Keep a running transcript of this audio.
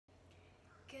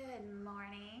Good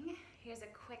morning. Here's a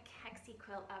quick Hexie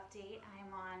quilt update.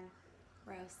 I'm on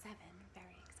row 7,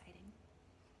 very exciting.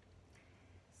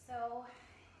 So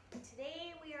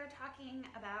today we are talking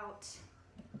about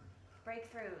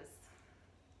breakthroughs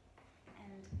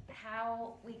and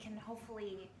how we can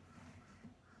hopefully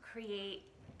create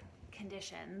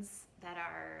conditions that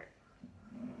are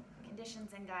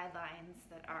conditions and guidelines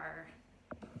that are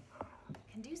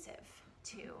conducive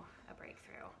to a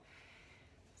breakthrough.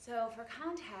 So for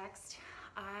context,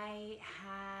 I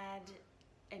had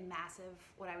a massive,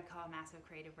 what I would call a massive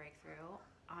creative breakthrough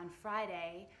on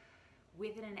Friday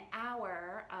within an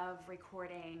hour of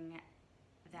recording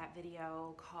that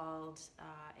video called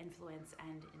Influence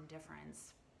and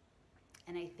Indifference.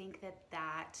 And I think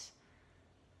that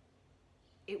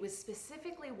it was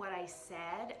specifically what I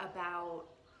said about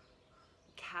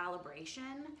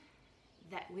calibration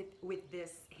that with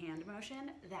this hand motion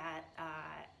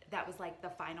that was like the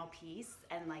final piece,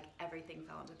 and like everything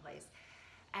fell into place.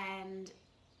 And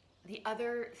the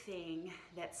other thing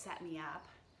that set me up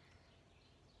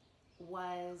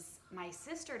was my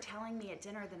sister telling me at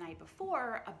dinner the night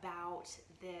before about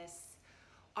this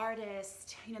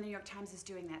artist. You know, the New York Times is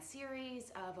doing that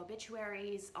series of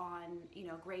obituaries on, you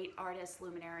know, great artists,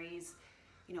 luminaries,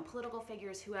 you know, political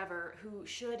figures, whoever, who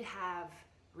should have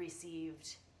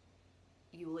received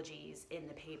eulogies in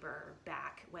the paper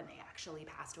back when they actually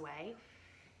passed away.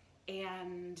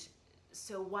 And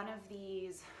so one of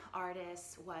these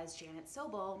artists was Janet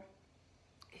Sobel,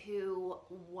 who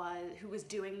was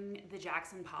doing the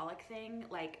Jackson Pollock thing,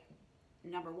 like,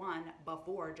 number one,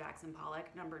 before Jackson Pollock,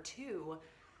 number two,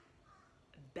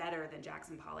 better than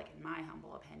Jackson Pollock in my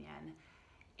humble opinion.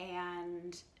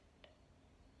 And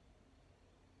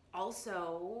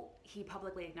also he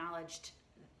publicly acknowledged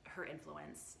her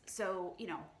influence. So, you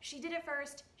know, she did it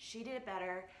first, she did it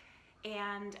better.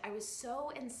 And I was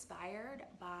so inspired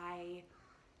by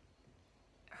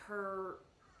her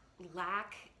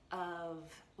lack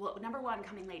of, well, number one,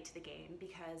 coming late to the game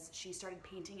because she started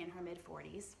painting in her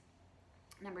mid-40s.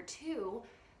 Number two,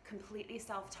 completely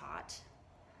self-taught.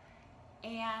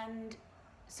 And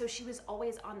so she was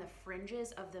always on the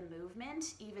fringes of the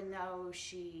movement, even though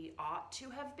she ought to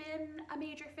have been a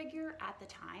major figure at the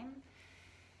time.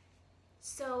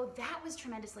 So that was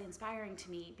tremendously inspiring to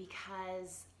me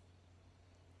because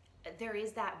there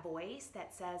is that voice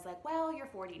that says, like, well, you're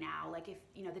 40 now, like, if,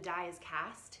 you know, the die is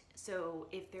cast. So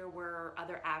if there were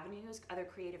other avenues, other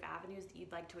creative avenues that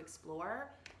you'd like to explore,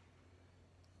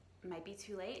 it might be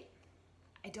too late.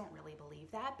 I don't really believe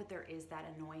that, but there is that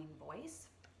annoying voice.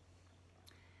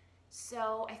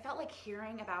 So I felt like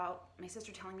hearing about, my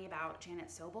sister telling me about Janet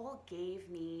Sobel gave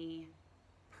me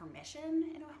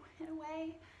permission in a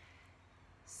way.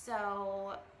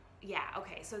 So yeah,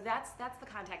 okay, so that's the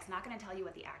context. Not gonna tell you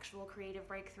what the actual creative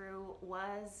breakthrough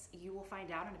was. You will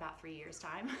find out in about 3 years'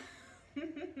 time.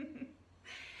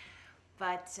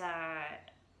 But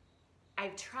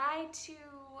I've tried to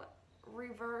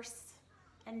reverse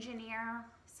engineer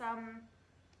some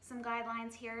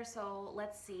guidelines here, so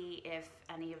let's see if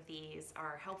any of these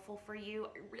are helpful for you.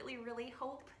 I really, really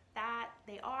hope that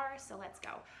they are, so let's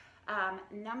go.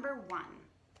 Number one,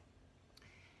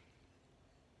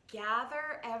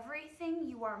 gather everything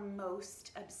you are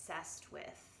most obsessed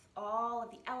with. All of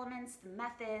the elements, the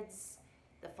methods,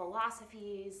 the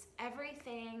philosophies,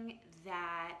 everything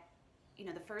that, you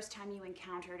know, the first time you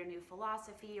encountered a new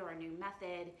philosophy or a new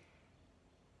method,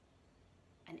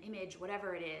 an image,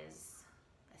 whatever it is,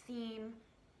 a theme,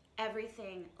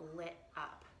 everything lit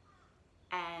up.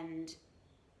 And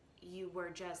you were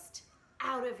just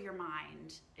out of your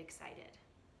mind excited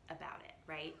about it,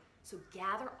 right? So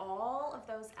gather all of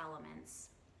those elements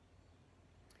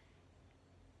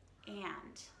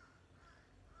and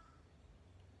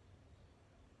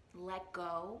let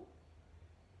go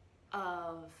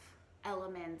of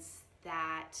elements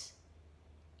that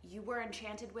you were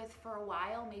enchanted with for a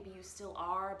while. Maybe you still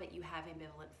are, but you have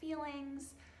ambivalent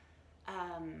feelings.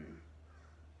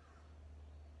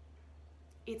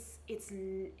 It's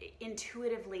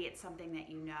intuitively, it's something that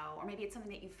you know, or maybe it's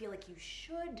something that you feel like you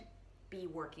should be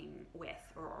working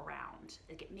with or around.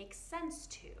 Like, it makes sense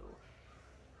to.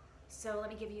 So let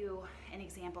me give you an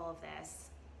example of this.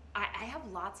 I have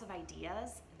lots of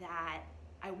ideas that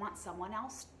I want someone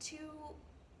else to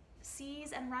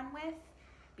seize and run with,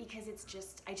 because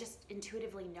I just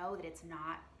intuitively know that it's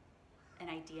not an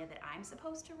idea that I'm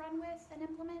supposed to run with and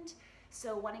implement.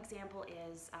 So one example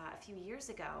is a few years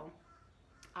ago,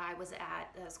 I was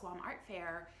at the Squam Art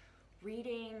Fair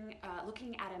reading,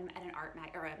 looking at an art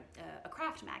a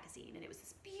craft magazine, and it was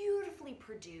this beautifully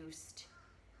produced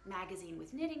magazine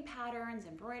with knitting patterns,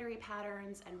 embroidery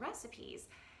patterns, and recipes.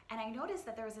 And I noticed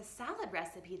that there was a salad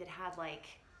recipe that had like,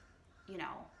 you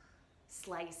know,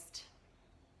 sliced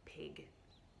pig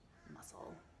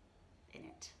muscle in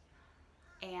it.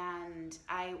 And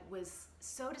I was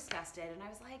so disgusted, and I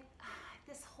was like,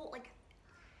 this whole, like,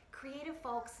 creative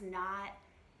folks not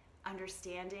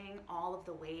understanding all of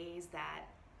the ways that,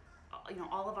 you know,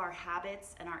 all of our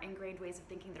habits and our ingrained ways of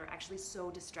thinking that are actually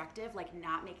so destructive, like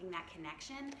not making that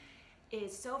connection,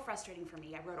 is so frustrating for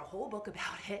me. I wrote a whole book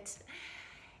about it.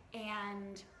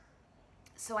 And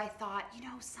so I thought, you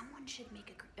know, someone should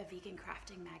make a vegan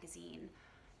crafting magazine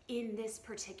in this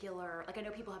particular, like, I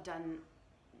know people have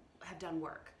done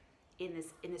work in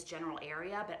this general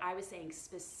area, but I was saying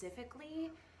specifically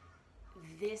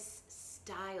this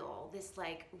style, this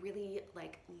like really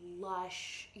like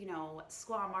lush, you know,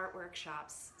 Squam Art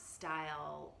Workshops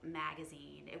style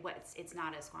magazine. It's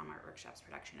not a Squam Art Workshops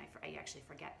production. I actually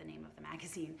forget the name of the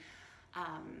magazine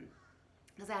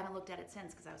because I haven't looked at it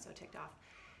since because I was so ticked off.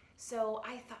 So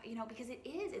I thought, you know, because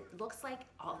it looks like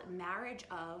all the marriage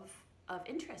of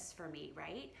interests for me,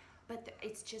 right? But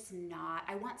it's just not.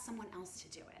 I want someone else to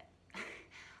do it.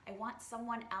 I want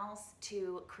someone else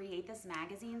to create this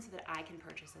magazine so that I can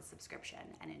purchase a subscription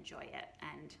and enjoy it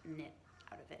and knit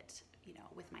out of it, you know,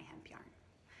 with my hemp yarn,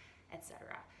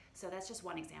 etc. So that's just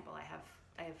one example. I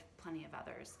have plenty of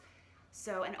others.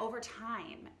 So, and over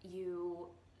time, you'll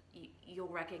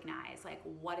recognize, like,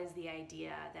 what is the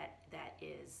idea that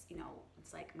is, you know,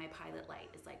 it's like my pilot light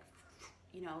is like,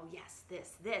 you know, yes,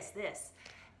 this.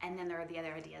 And then there are the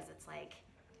other ideas. It's like,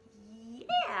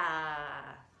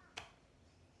 yeah.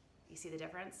 You see the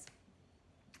difference?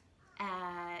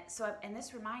 And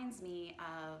this reminds me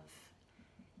of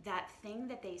that thing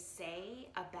that they say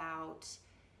about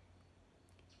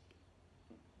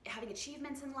having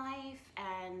achievements in life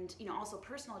and, you know, also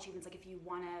personal achievements. Like if you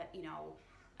want to, you know,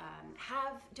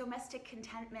 have domestic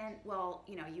contentment, well,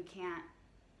 you know, you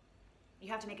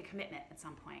have to make a commitment at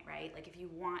some point, right? Like if you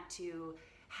want to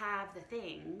have the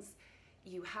things,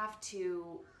 you have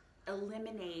to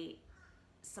eliminate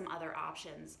some other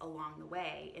options along the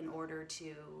way in order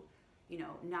to, you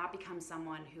know, not become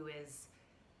someone who is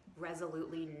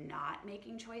resolutely not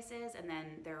making choices, and then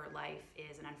their life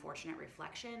is an unfortunate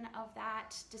reflection of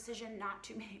that decision not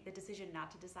to make the decision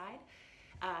not to decide.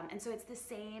 And so it's the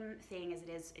same thing as it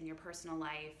is in your personal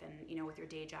life and, you know, with your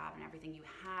day job and everything. You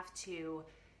have to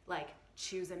like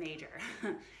choose a major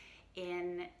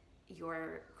in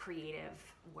your creative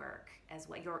work as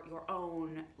well, your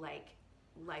own like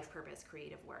life purpose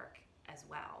creative work as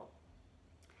well.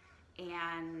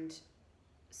 And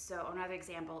so another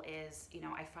example is, you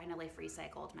know, I finally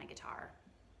recycled my guitar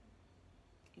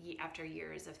after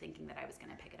years of thinking that I was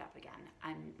going to pick it up again.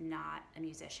 I'm not a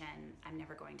musician. I'm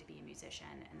never going to be a musician,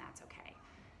 and that's okay.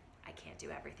 I can't do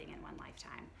everything in one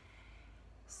lifetime.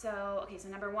 So, okay, so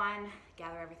number one,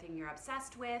 gather everything you're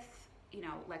obsessed with, you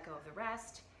know, let go of the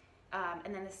rest.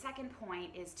 And then the second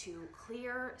point is to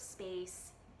clear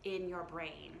space in your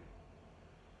brain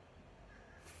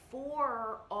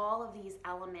for all of these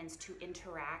elements to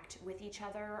interact with each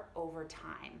other over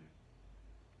time.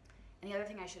 And the other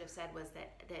thing I should have said was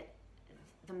that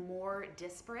the more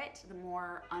disparate, the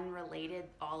more unrelated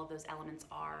all of those elements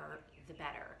are, the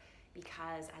better.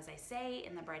 Because as I say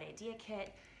in the Bright Idea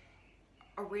Kit,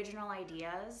 original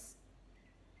ideas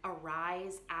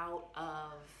arise out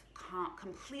of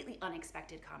completely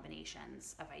unexpected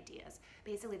combinations of ideas.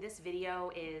 Basically, this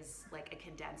video is like a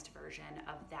condensed version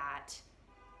of that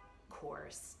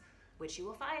course, which you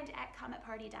will find at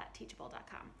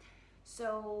cometparty.teachable.com.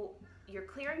 So you're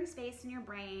clearing space in your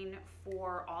brain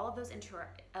for all of those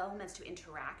elements to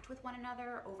interact with one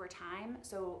another over time.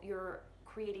 So you're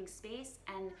creating space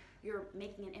and you're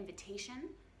making an invitation.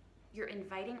 You're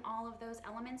inviting all of those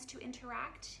elements to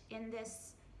interact in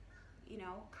this, you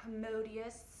know,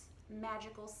 commodious,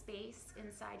 magical space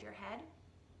inside your head.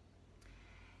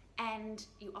 And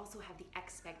you also have the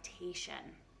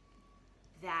expectation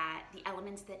that the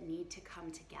elements that need to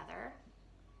come together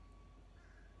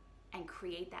and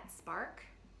create that spark,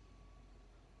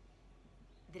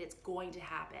 that it's going to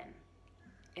happen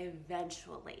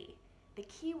eventually. The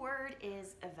key word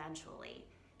is eventually,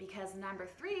 because number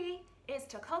 3 is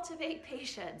to cultivate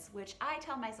patience, which I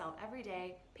tell myself every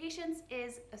day, patience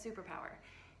is a superpower,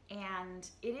 and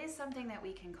it is something that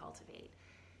we can cultivate.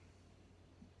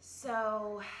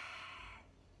 So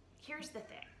here's the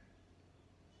thing.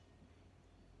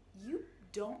 You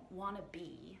don't want to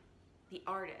be the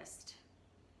artist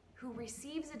who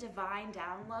receives a divine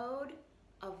download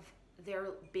of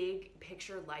their big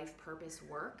picture life purpose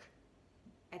work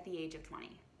at the age of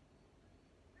 20.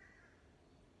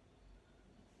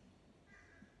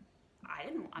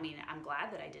 I'm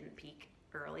glad that I didn't peak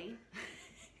early.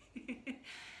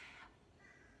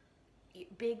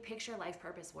 Big picture life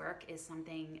purpose work is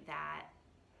something that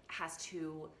has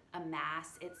to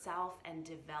amass itself and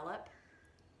develop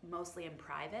mostly in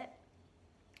private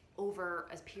over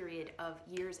a period of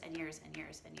years and years and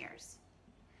years and years.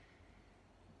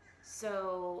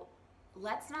 So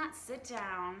let's not sit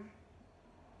down,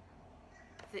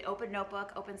 the open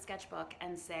notebook, open sketchbook,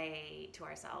 and say to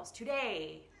ourselves,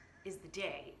 today is the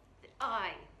day that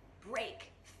I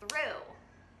break through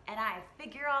and I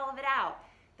figure all of it out.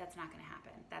 That's not going to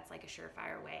happen. That's like a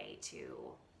surefire way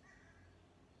to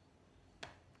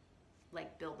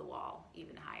like build the wall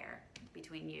even higher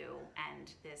between you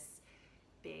and this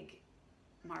big,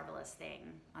 marvelous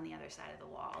thing on the other side of the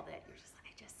wall that you're just like,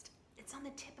 it's on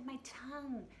the tip of my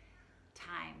tongue.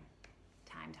 Time.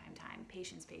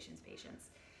 Patience.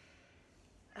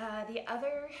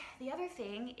 The other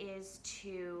thing is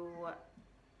to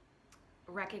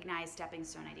recognize stepping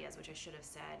stone ideas, which I should have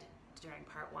said during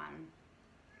part one.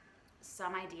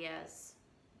 Some ideas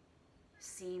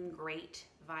seem great,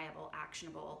 viable,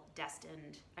 actionable,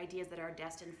 destined, ideas that are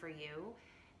destined for you.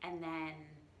 And then,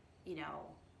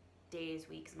 days,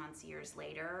 weeks, months, years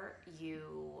later,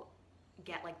 you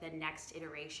get like the next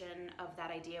iteration of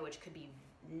that idea, which could be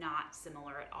not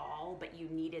similar at all, but you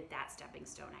needed that stepping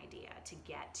stone idea to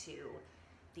get to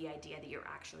the idea that you're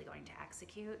actually going to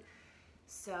execute.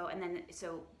 So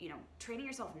training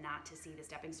yourself not to see the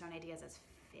stepping stone ideas as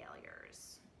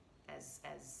failures,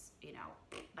 as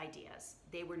ideas.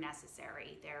 They were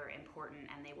necessary, they're important,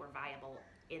 and they were viable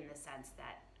in the sense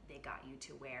that they got you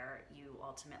to where you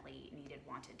ultimately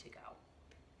wanted to go.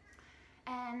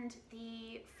 And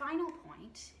the final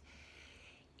point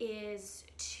is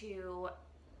to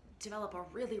develop a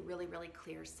really, really, really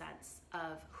clear sense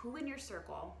of who in your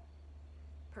circle,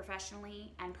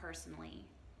 professionally and personally,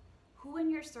 who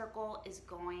in your circle is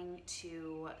going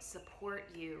to support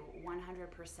you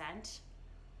 100%.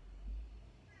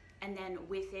 And then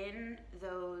within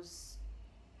those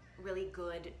really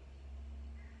good,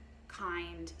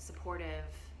 kind, supportive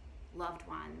loved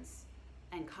ones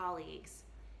and colleagues,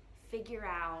 figure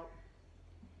out,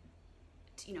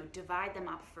 divide them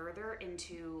up further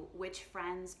into which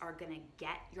friends are going to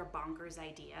get your bonkers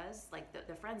ideas, like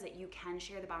the friends that you can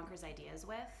share the bonkers ideas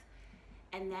with.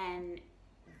 And then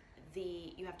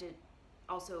you have to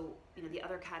also, the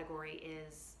other category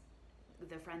is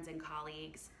the friends and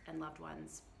colleagues and loved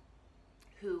ones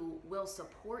who will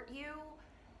support you,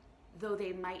 though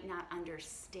they might not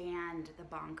understand the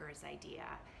bonkers idea.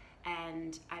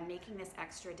 And I'm making this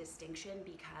extra distinction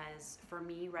because for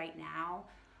me right now,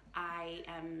 I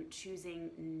am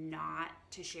choosing not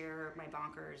to share my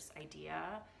bonkers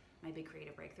idea, my big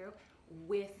creative breakthrough,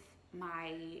 with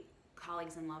my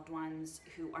colleagues and loved ones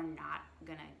who are not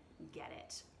gonna get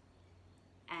it.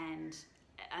 And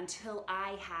until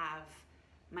I have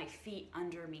my feet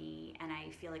under me and I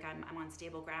feel like I'm on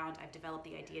stable ground, I've developed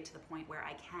the idea to the point where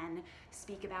I can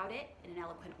speak about it in an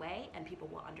eloquent way and people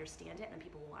will understand it and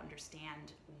people will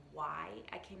understand why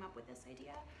I came up with this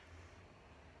idea.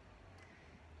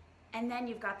 And then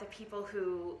you've got the people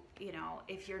who,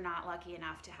 if you're not lucky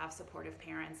enough to have supportive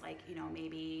parents, like,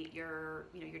 maybe your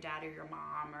dad or your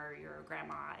mom or your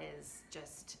grandma is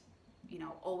just,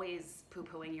 always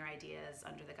poo-pooing your ideas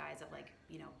under the guise of like,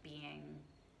 being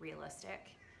realistic.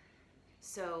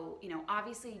 So,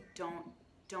 obviously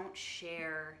don't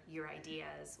share your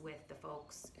ideas with the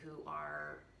folks who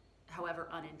are, however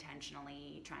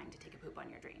unintentionally, trying to take a poop on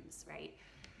your dreams, right?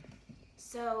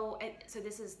 So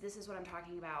this is what I'm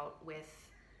talking about with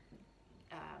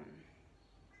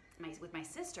my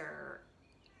sister.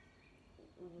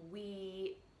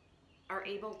 We are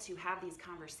able to have these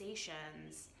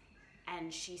conversations,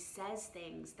 and she says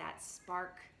things that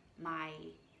spark my,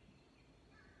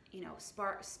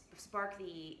 spark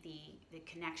the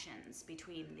connections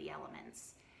between the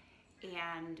elements.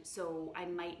 And so I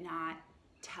might not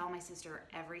tell my sister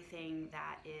everything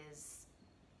that is,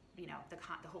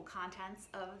 the whole contents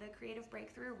of the creative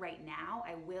breakthrough right now.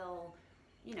 I will,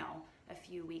 a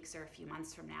few weeks or a few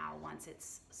months from now, once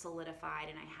it's solidified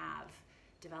and I have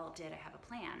developed it, I have a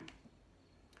plan.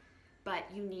 But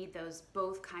you need those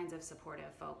both kinds of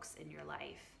supportive folks in your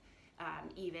life.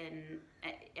 You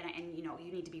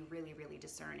need to be really, really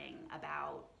discerning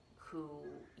about who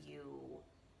you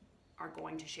are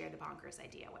going to share the bonkers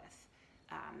idea with.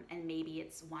 And maybe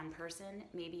it's one person,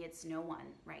 maybe it's no one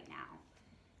right now.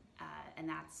 And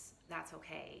that's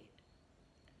okay.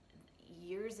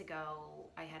 Years ago,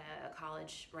 I had a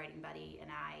college writing buddy, and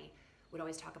I would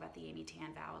always talk about the Amy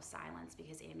Tan vow of silence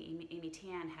because Amy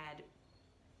Tan had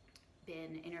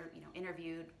been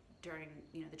interviewed during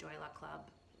the Joy Luck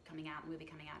Club coming out, the movie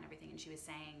coming out and everything, and she was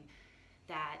saying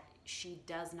that she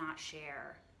does not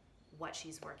share what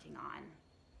she's working on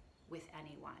with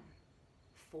anyone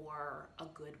for a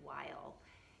good while.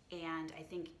 And I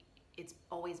think it's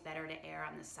always better to err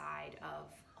on the side of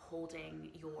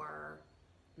holding your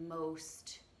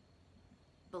most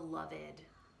beloved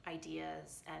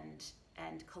ideas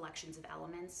and collections of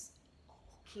elements,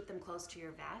 keep them close to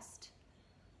your vest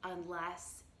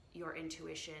unless your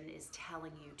intuition is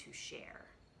telling you to share.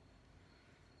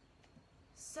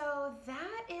 So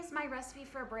that is my recipe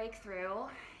for a breakthrough.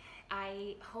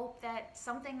 I hope that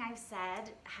something I've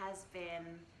said has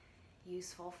been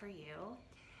useful for you.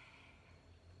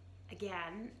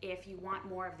 Again, if you want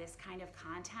more of this kind of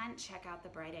content, check out the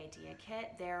Bright Idea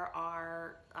Kit. There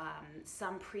are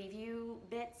some preview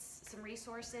bits, some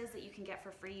resources that you can get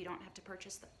for free. You don't have to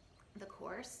purchase the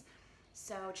course.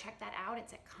 So check that out.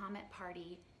 It's at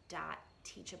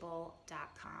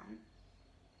cometparty.teachable.com.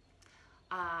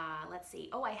 Let's see.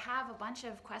 Oh, I have a bunch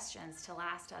of questions to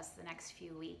last us the next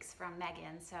few weeks from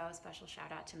Megan. So a special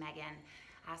shout out to Megan.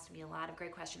 Asked me a lot of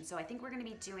great questions. So I think we're going to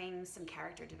be doing some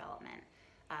character development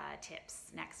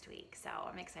tips next week. So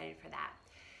I'm excited for that.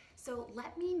 So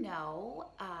let me know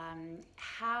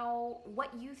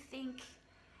what you think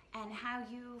and how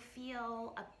you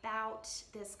feel about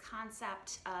this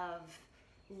concept of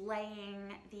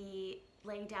laying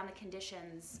down the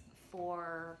conditions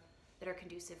that are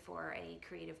conducive for a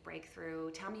creative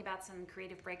breakthrough. Tell me about some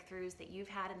creative breakthroughs that you've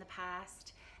had in the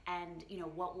past, and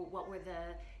what were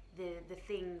the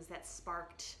things that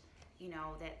sparked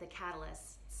the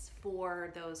catalysts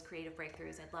for those creative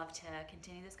breakthroughs. I'd love to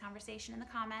continue this conversation in the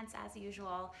comments as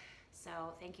usual.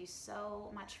 So thank you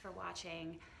so much for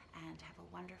watching, and have a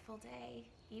wonderful day,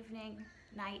 evening,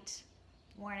 night,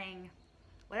 morning,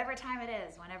 whatever time it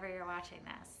is, whenever you're watching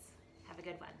this. Have a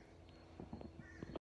good one.